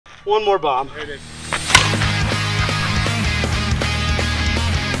One more bomb.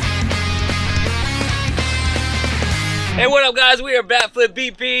 Hey, what up, guys? We are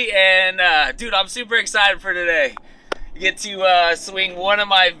batflipbp, and dude, I'm super excited for today. You get to swing one of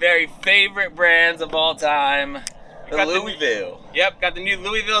my very favorite brands of all time, the Louisville. Yep, got the new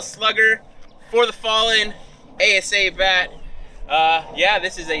Louisville Slugger for the Fallen ASA bat. Yeah,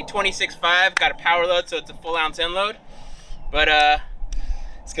 this is a 26.5, got a power load, so it's a full ounce end load. But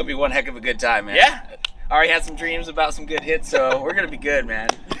it's gonna be one heck of a good time, man. Yeah. I already had some dreams about some good hits, so we're gonna be good, man.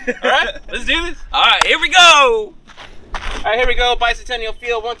 All right, let's do this. All right, here we go. All right, here we go. Bicentennial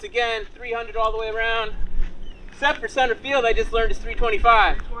field once again, 300 all the way around. Except for center field, I just learned it's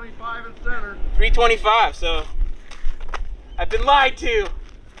 325. 325 in center. 325, so I've been lied to.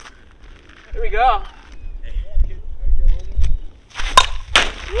 Here we go.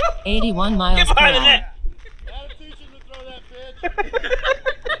 81 miles Get per behind the hour. net. Gotta teach him to throw that pitch.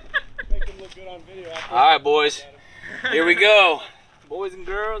 Make him look good on video. All right, boys. Here we go. Boys and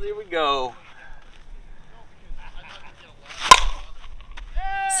girls, here we go.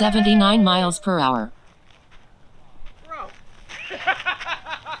 79 miles per hour. Bro.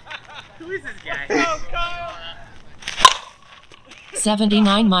 Who is this guy? Oh, Kyle.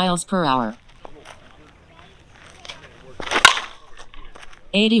 79 miles per hour.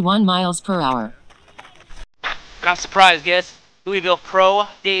 81 miles per hour. Got a surprise guest, Louisville Pro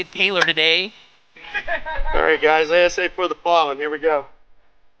Dave Taylor today. All right, guys. ASA for the Fallen. Here we go.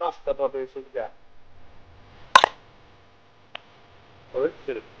 I'll step up here. So we got. Oh, this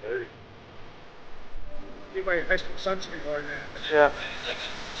shit is dirty. You wear high school sunscreen or that? Yeah.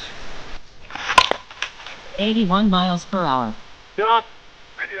 81 miles per hour. John.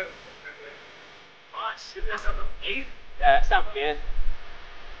 Yeah, that's not bad.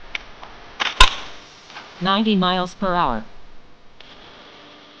 90 miles per hour.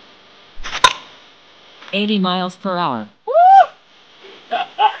 80 miles per hour.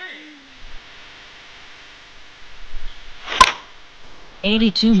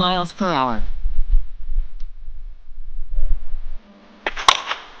 82 miles per hour.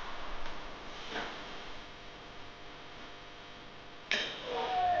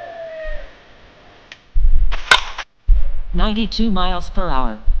 92 miles per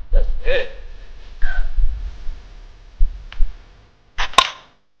hour. That's it.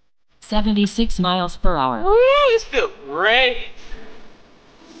 76 miles per hour. Woo, this feels great.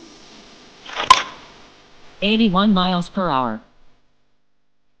 81 miles per hour.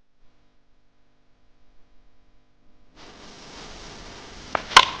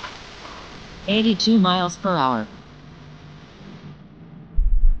 82 miles per hour.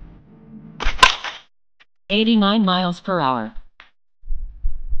 89 miles per hour.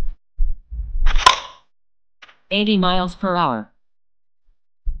 80 miles per hour.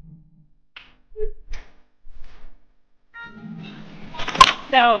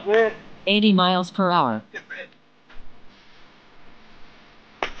 80 miles per hour.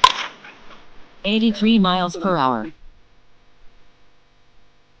 83 miles per hour.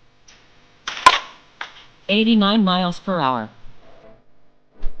 89 miles per hour.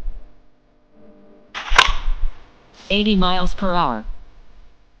 80 miles per hour.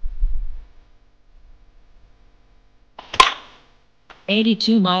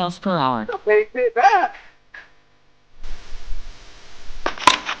 82 miles per hour.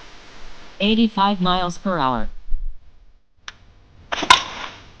 85 miles per hour.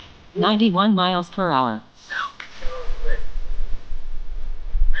 91 miles per hour.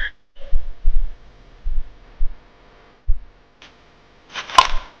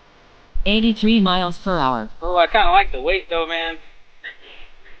 83 miles per hour. Oh, I kind of like the weight though, man.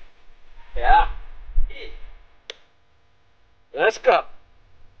 Yeah. Let's go.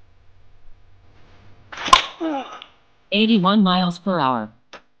 81 miles per hour.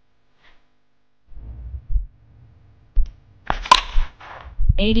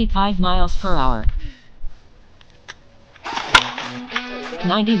 85 miles per hour.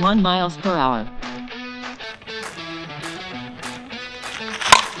 91 miles per hour.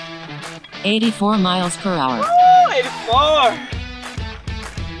 84 miles per hour. Woo, 84!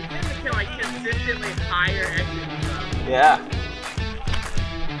 You can like consistently higher exit stuff. Yeah.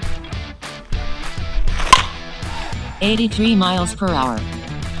 83 miles per hour.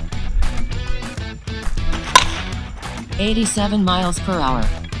 87 miles per hour.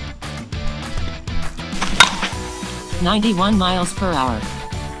 91 miles per hour.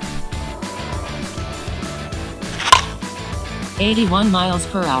 81 miles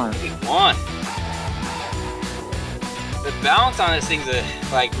per hour. 81. The balance on this thing's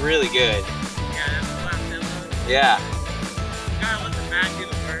like really good. Yeah, that's the last input. Yeah. You gotta let the back do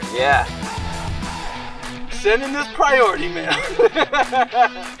the work. Yeah. Sending this priority mail.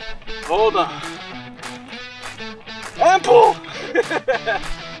 Hold on. And pull.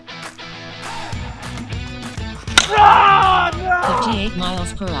 Ah, no! 58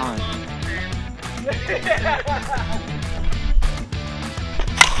 miles per hour.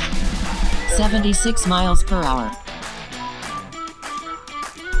 76 miles per hour.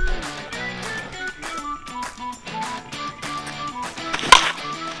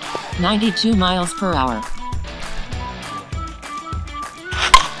 92 miles per hour.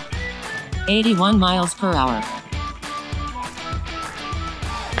 81 miles per hour.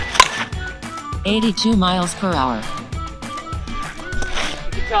 82 miles per hour.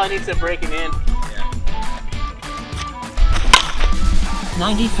 You can tell I need some breaking in.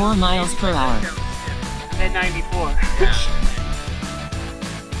 94 miles per hour. At 94.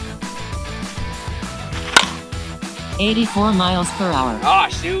 84 miles per hour. Oh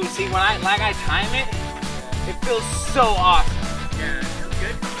shoot, see when I time it, it feels so awesome. Yeah, it feels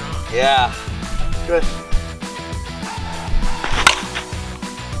good coming on. Yeah. Good.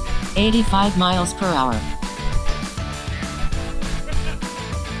 85 miles per hour.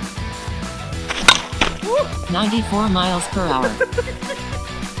 94 miles per hour.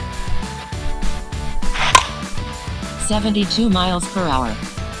 72 miles per hour.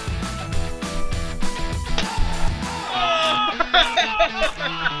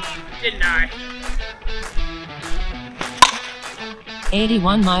 Didn't I?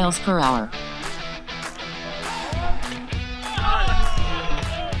 81 miles per hour.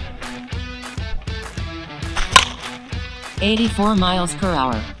 84 miles per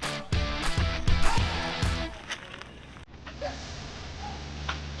hour.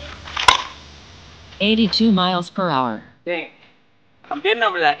 82 miles per hour. Dang. I'm getting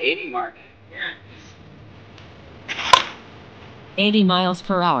over that 80 mark. 80 miles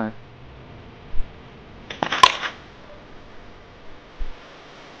per hour.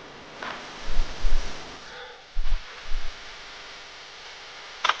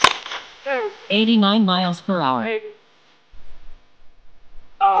 89 miles per hour.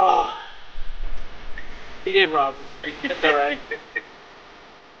 Oh. He did, Rob. That's alright.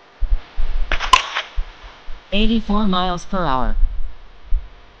 84 miles per hour.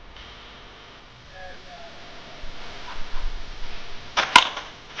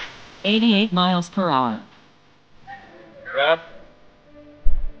 88 miles per hour. Rob?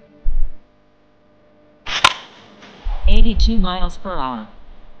 82 miles per hour.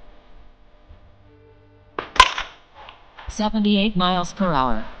 78 miles per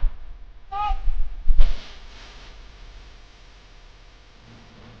hour.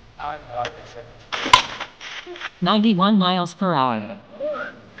 91 miles per hour.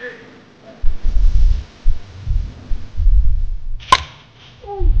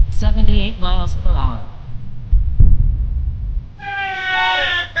 78 miles per hour.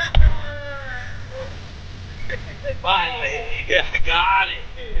 Finally, yeah, got it.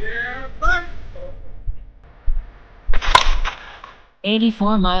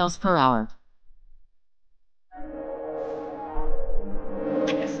 84 miles per hour.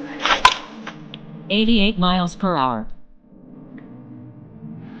 88 miles per hour.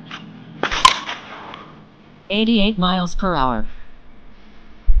 88 miles per hour.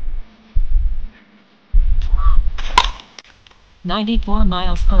 94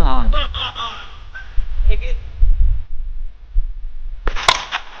 miles per hour. Take it.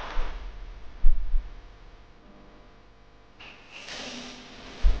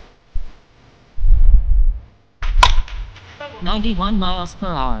 Hey! 91 miles per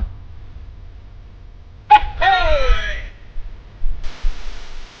hour.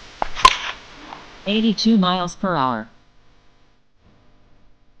 82 miles per hour.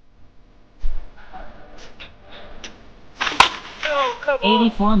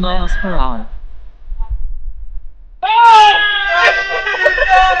 84 miles per hour.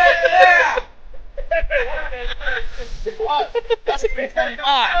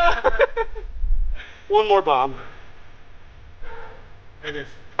 One more bomb.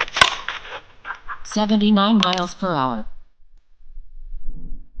 79 miles per hour.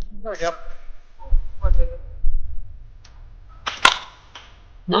 Yep.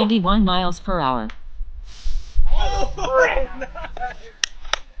 91 miles per hour.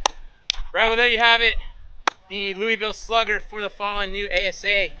 Right, well, there you have it. The Louisville Slugger for the fallen new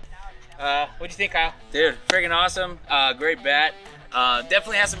ASA. What'd you think, Kyle? Dude, freaking awesome. Great bat.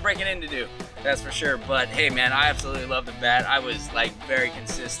 Definitely has some breaking in to do, that's for sure. But hey, man, I absolutely love the bat. I was like very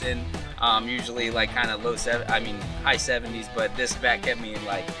consistent. Usually like kind of high 70s, but this bat kept me in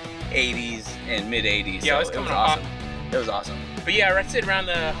like 80s and mid 80s. Yeah, so it was coming awesome. off. It was awesome. But yeah, I said around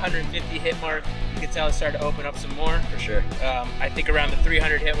the 150 hit mark, you can tell it's starting to open up some more. For sure. I think around the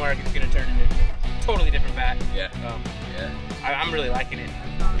 300 hit mark, it's going to turn into a totally different bat. Yeah. Yeah. I'm really liking it.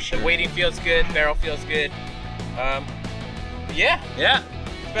 For sure. The weighting feels good, barrel feels good. Yeah. Yeah.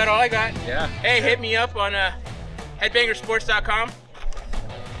 That's about all I got. Yeah. Hey, hit me up on headbangersports.com.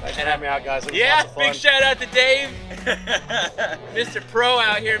 Thanks for having me out, guys. It was Yeah, lots of fun. big shout out to Dave, Mr. Pro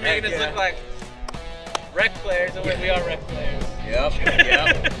out here making us look like rec players. And we are rec players. Yep.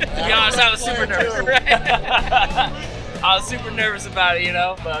 To be honest, I was super nervous. I was super nervous about it, you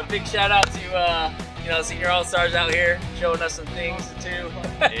know. But big shout out to you know, Senior All Stars out here showing us some things too.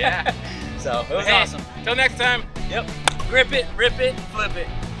 Yeah. So it was Hey, awesome. Till next time. Yep. Grip it, rip it, flip it.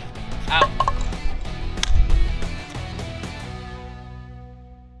 Out.